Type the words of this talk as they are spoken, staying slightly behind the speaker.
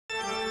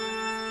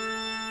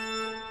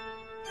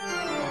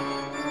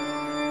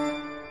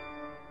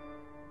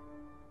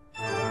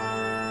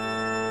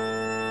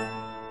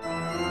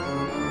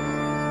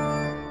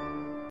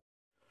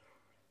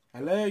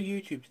Hello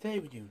YouTube, today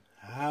we're doing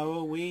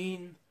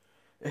Halloween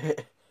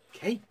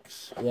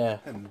cakes. Yeah,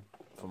 And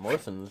for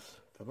Morrison's.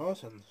 for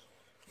Morrison's.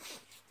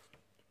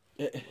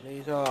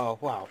 These are,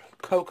 wow,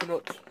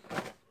 coconut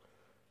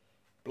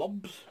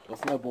blobs. Or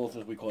snowballs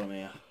as we call them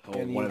here. Or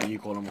Yeah, whatever you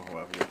call them, or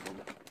whatever you call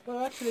them.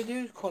 Well, actually they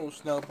do call them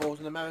snowballs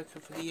in America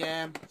for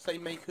the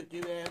same make that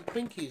do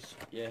Twinkies.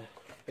 Yeah.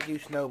 They do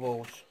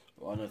snowballs.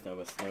 Well, I know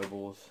about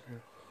snowballs. Yeah.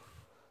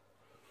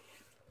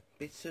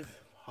 Bits of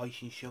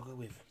icing sugar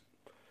with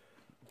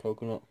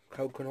Coconut.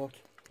 coconut.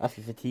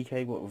 Actually, it's a tea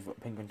cake, but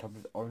with pink on top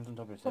of orange on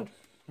top of it.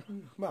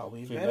 Well,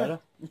 even See better.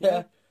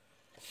 Yeah.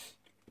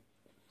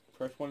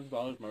 Fresh ones,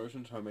 Ballard,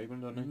 Morrison's, homemade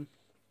ones, don't they?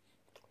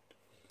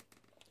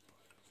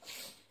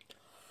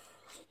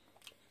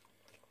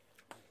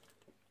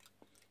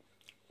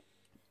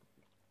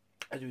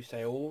 As we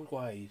say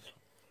always.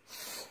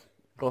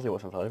 Gotta see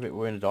what's inside of it.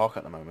 We're in the dark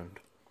at the moment.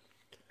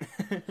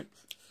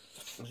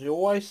 As we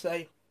always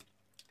say,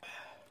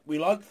 we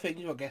like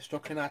things that get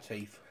stuck in our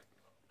teeth.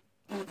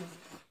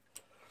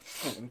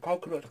 And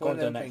coconut's Go one on of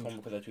to the them next things. one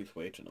because they're too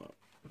sweet and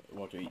I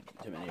want to eat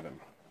too many of them.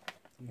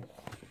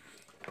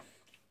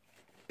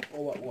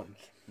 All at once.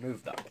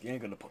 Move that. You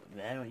ain't gonna put them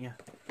there, aren't you?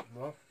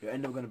 Well, You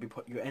end up gonna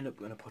put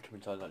them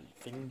inside that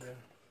thing.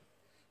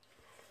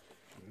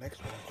 next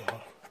one's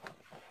are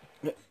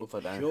Yeah,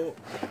 upside down. short,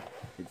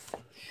 It's,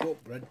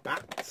 shortbread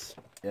bats.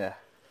 yeah.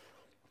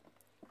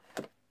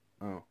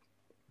 Oh.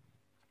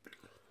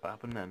 What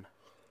happened then?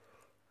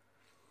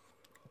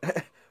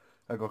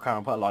 I go,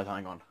 Karen, put a light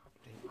hang on.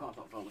 We can't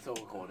stop filming, we're still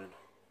recording.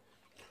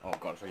 Oh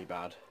god, it's really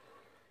bad.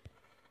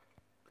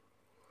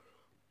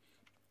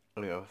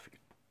 There we go.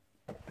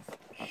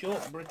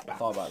 Shortbread bats.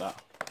 Thought about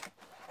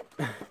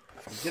that.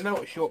 Do you know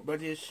what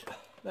shortbread is?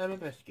 They're a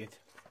biscuit.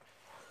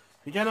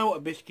 If you don't know what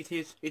a biscuit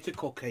is, it's a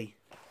cookie.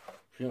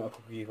 If you don't know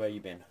cookie, where you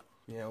been?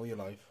 Yeah, all your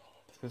life.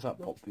 Because that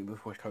pop with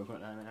fresh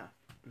coconut down there.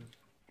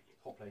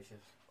 Hot places.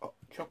 Oh,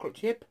 chocolate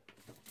chip.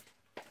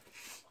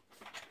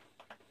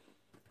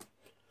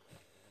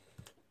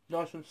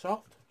 Nice and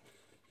soft.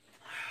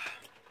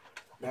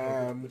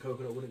 The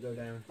coconut wouldn't go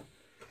down.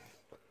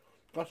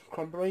 Got some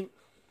crumbly.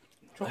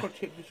 Chocolate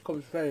chip just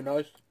comes very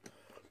nice.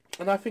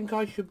 And I think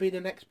I should be the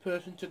next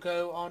person to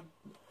go on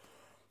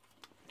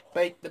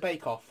the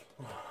Bake Off.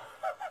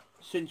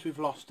 Since we've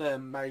lost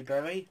Mary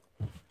Berry.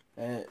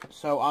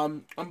 So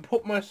I'm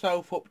putting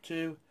myself up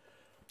to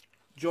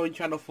join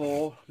Channel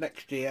 4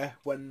 next year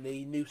when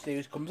the new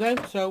series comes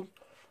out. So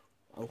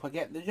I hope I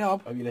get the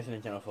job. Are you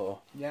listening to Channel 4?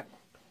 Yeah.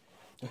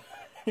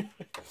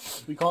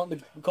 We can't do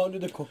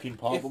the cooking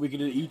part, but we can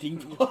do the eating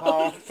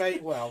part. Very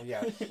well,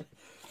 yes.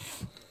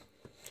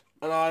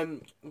 And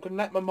I'm going to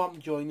let my mum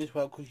join as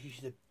well because she's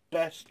the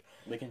best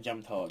Making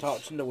jam tarts.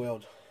 tarts in the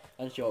world.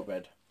 And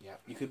shortbread. Yeah.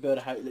 You could build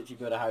a house, literally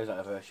build a house out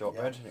of a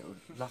shortbread, and it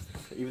would last.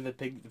 Even the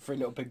three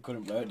little pig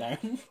couldn't blow it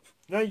down.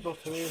 Very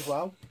buttery as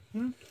well.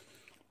 Put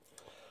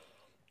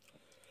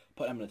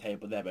them on the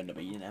table, they'll end up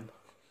eating them.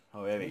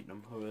 Oh, we're eating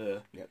them.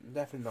 Yeah,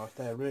 definitely nice.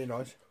 They're really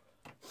nice.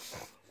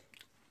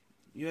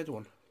 You had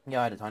one? Yeah,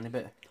 I had a tiny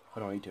bit. I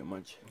don't eat too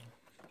much.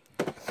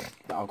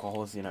 The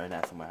alcohol's, in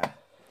there somewhere.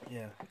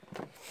 Yeah.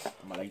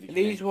 My legs are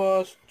These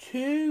was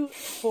 2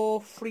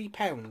 for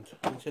 £3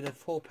 instead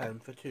of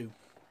 £4 for 2. You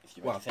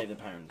well, save the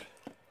pound.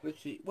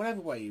 Literally,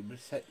 whatever way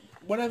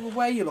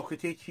you look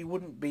at it, you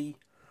wouldn't be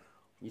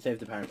You save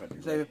the pound for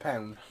save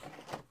 £1.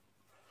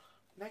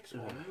 Next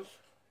one's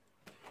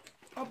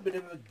a bit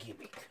of a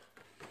gimmick,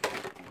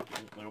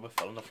 They're all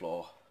fell on the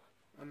floor.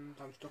 and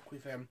I'm stuck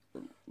with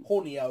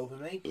honey over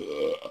me.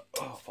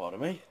 Oh,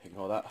 pardon me.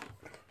 Ignore that.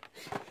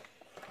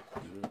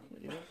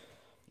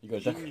 You go,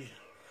 Jack. Ginger,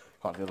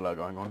 Can't feel the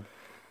logo. Hang on.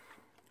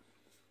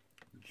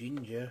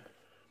 ginger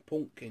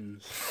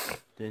pumpkins.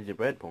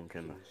 Gingerbread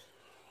pumpkins.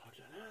 I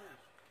don't know.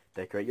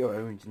 Decorate your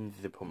own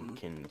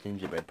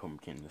gingerbread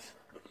pumpkins.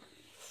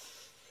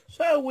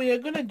 So we are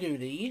gonna do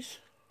these.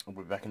 I'll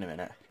be back in a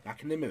minute.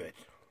 Back in a minute.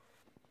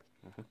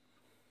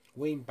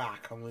 Wean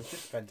back. I'm going to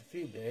just spend a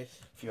few minutes.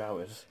 A few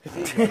hours.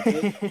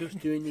 just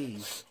doing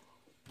these.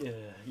 Yeah.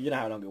 You know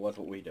how long it was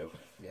what we do.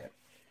 Yeah.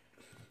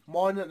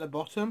 Mine at the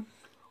bottom.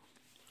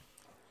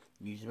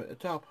 Use them at the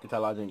top. You can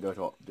tell I didn't go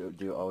to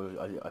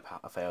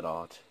I failed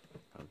art.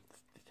 It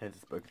tends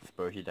to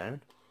spurs you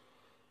down.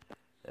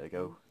 There we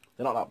go.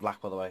 They're not that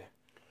black, by the way.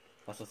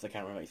 That's just the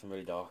camera makes them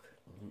really dark.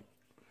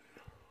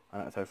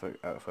 And that's out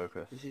of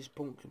focus. This is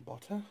pumpkin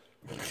butter.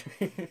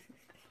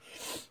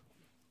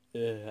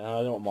 Yeah, and I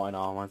don't know what mine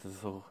are. Mine's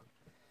just all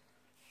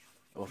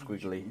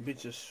squiggly.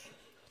 Bits of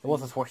There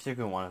was a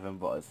swastika in one of them,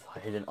 but I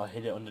hid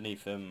it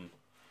underneath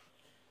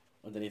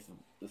underneath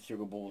the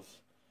sugar balls.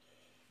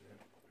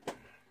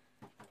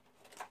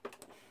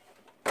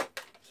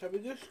 So we're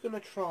just going to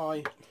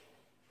try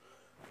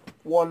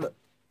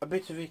a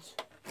bit of it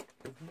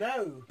with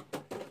no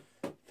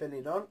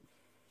filling on.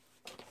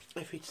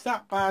 If it's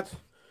that bad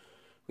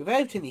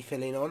without any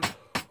filling on,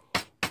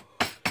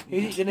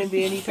 is it going to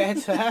be any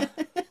better?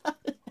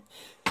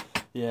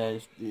 Yeah,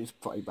 it's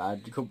pretty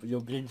bad.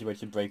 Your gingerbread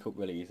should break up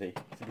really easy.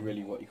 It's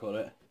really what you call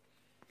it.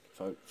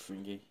 So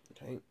stringy.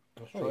 Okay,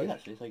 let's Oh, try it it.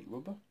 actually, it's like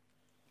rubber.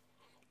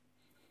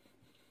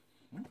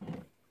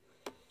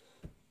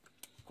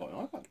 Quite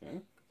nice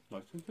actually.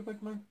 Nice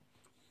gingerbread man.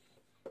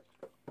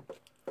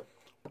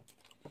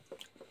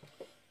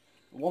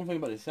 One thing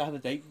about this, I had a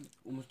date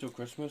almost till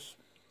Christmas.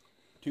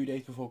 2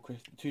 days before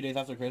 2 days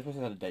after Christmas,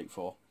 I had a date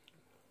for.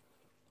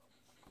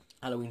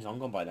 Halloween's on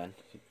gone by then.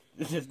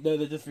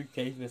 They're just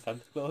replacing the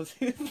Santa Claus.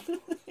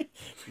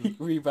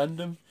 Rebrand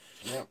them.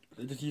 Yeah.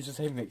 They just use the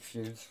same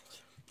mixtures.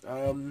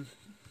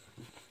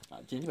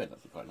 Gingerbread's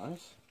actually quite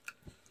nice.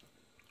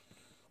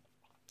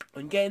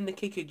 I'm getting the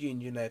kick of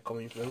ginger now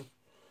coming through.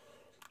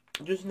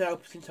 Just now,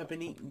 since I've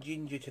been eating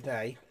ginger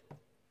today,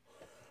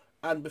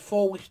 and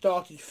before we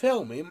started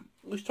filming,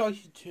 we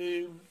started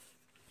to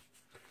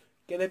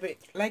get a bit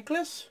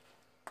legless.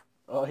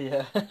 Oh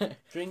yeah.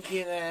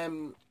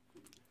 Drinking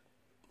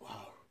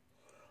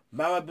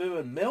Marabou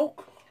and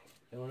milk.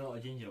 You don't know what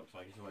a ginger looks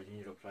like, it's what a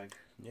ginger looks like.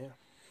 Yeah.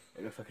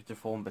 It looks like a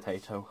deformed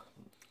potato.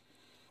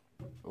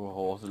 Or a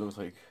horse, it looks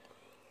like.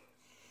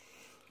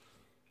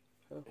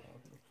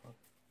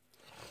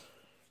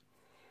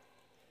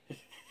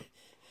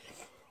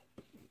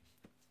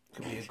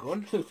 Could be a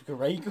gun. Looks like a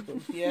ray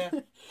gun. Yeah.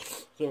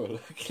 So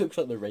it looks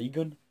like the ray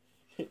gun.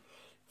 Too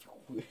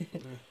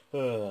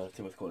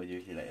much Call of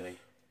Duty lately.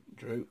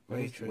 True.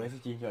 Very true. Where's the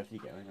ginger actually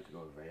going? I have to go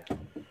over here.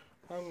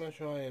 I'm going to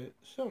try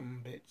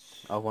some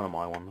bits. I have one of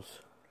my ones.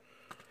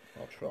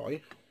 I'll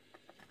try.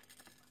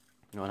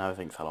 No, and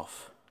everything fell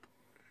off.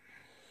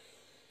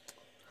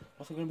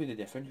 What's going to be the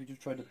difference? We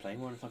just tried the plain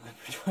one. It's not going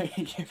to be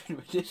trying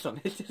different with this on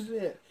it, is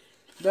it?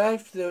 Now,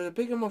 if there was a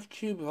big enough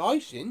tube of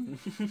icing,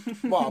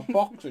 well, a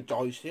box of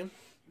icing,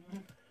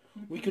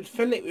 we could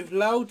fill it with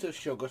loads of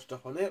sugar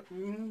stuff on it.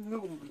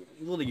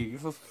 What do you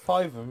give us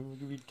 5 of them?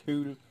 We'll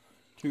give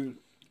you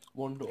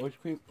one ice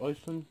cream,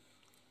 icing.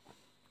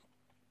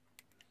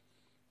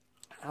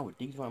 Ow, it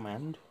digs right my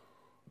hand.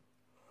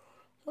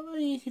 Not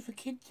very easy for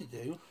kids to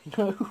do.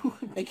 No.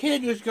 A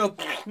kid just go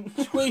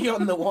squeeze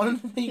on the one,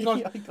 and he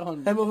got I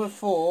can't. them other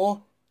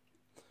 4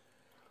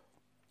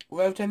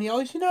 without any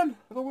icing on.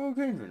 I got one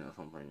ginger in it or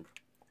something.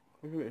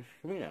 It's a bit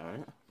sweet now,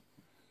 isn't it?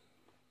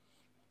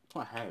 It's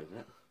not hair, isn't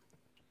it?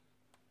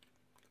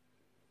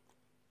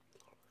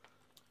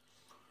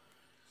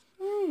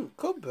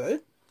 Could be.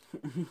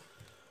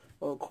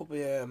 Or it could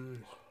be,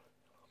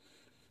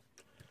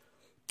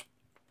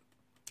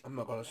 I'm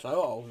not going to say what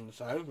I was going to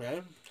say,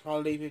 yeah.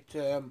 I'll leave it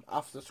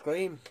after the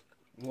screen.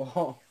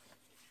 What?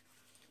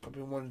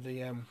 Probably one of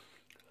the, I'm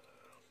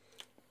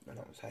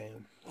not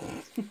saying.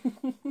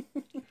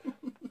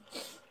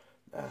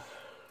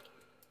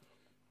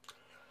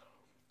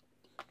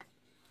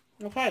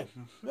 Okay,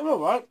 they're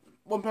alright.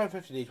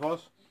 £1.50 each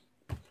was.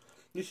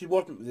 This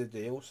wasn't with the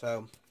deal,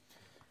 so. I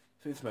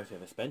think it's mostly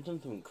ever spent on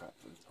some crap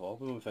for the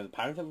talk. We spent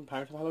 £1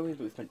 of Halloween,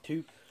 but we spent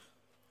 £2.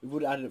 We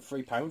would have added up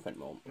 £3 spent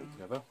more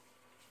together.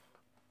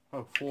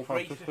 Oh, 4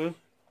 Three. £5.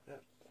 Yeah.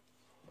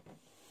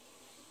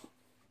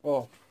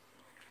 Oh,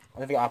 I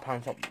don't think our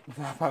pound shop.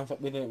 Our pound shop.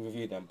 We didn't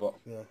review them, but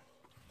Yeah.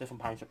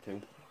 different pound shop too.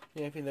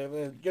 Yeah, if you know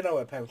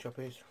where Pound Shop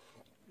is.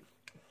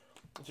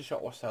 It's a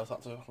shop what sells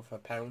that for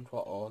 £1,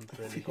 what on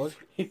really good.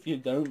 If you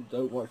don't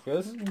watch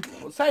us.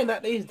 Well, saying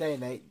that these day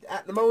and age,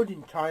 at the moment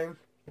in time,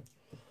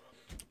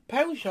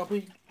 Pound Shop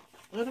is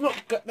they're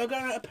going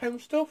out of pound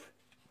stuff.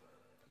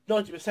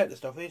 90% of the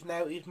stuff is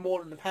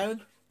more than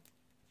 £1.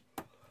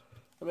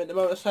 I mean, at the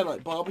moment they're selling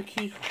like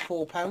barbecues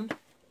for £4.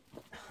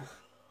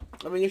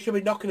 I mean, you should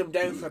be knocking them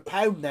down for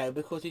 £1 now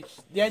because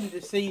it's the end of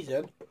the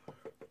season.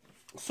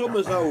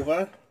 Summer's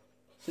over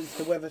since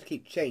the weather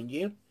keeps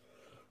changing.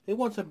 Who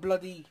wants a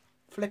bloody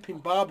flipping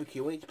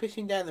barbecue when it's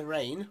pissing down the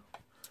rain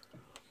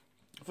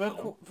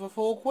for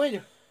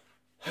 £4?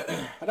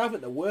 I don't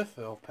think they're worth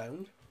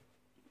 £12.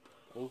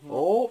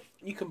 Or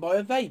you can buy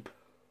a vape.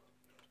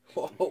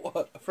 A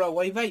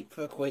throwaway vape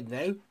for £1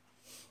 now.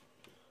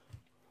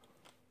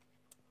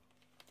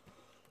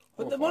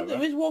 But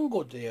there is one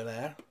good deal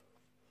there.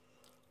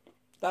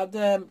 That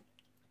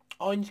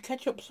Heinz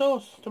ketchup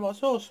sauce, tomato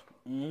sauce.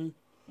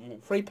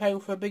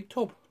 £3 for a big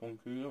tub. 1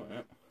 kilo,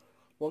 yeah.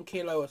 1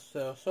 kilo of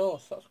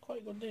sauce. That's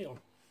quite a good deal.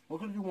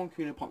 What could do 1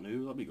 kilo pot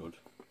noodles? That'd be good.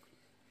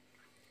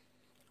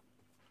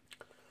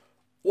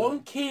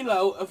 1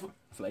 kilo of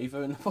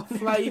Flavour in the pot.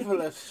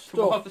 flavourless stuff.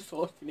 Tomato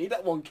sauce. You need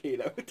that 1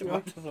 kilo of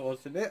tomato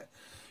sauce in it.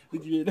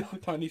 Would you need a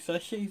tiny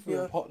sachet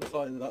for a pot the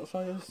size of that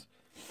size?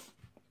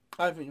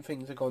 I think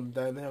things have gone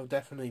downhill.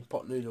 Definitely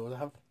pot noodles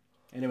have.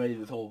 Anyway, I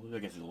guess it's all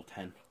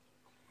 10.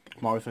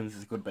 Morrison's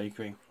is a good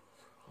bakery.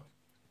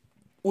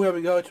 Where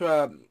we go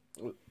to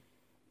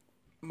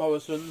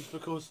Morrison's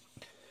because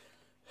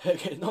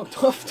Get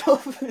knocked off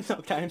stuff,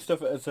 knocked down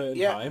stuff at a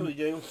certain time. we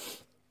do.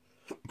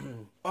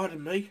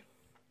 Pardon me.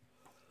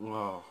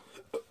 Wow.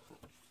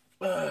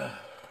 We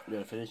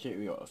gotta finish it.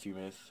 We got a few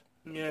minutes.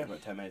 Yeah.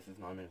 About 10 minutes. It's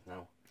 9 minutes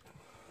now.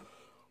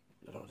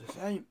 I don't know what to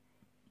say.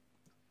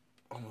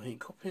 I'm eating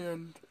cupping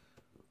and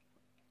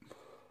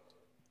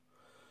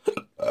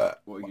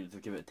What are you gonna do?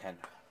 Give it a 10?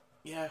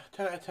 yeah,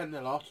 10 out of 10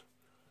 a lot.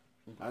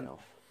 I know.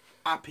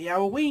 Happy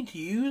Halloween to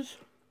yous.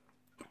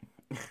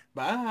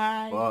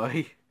 Bye.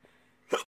 Bye.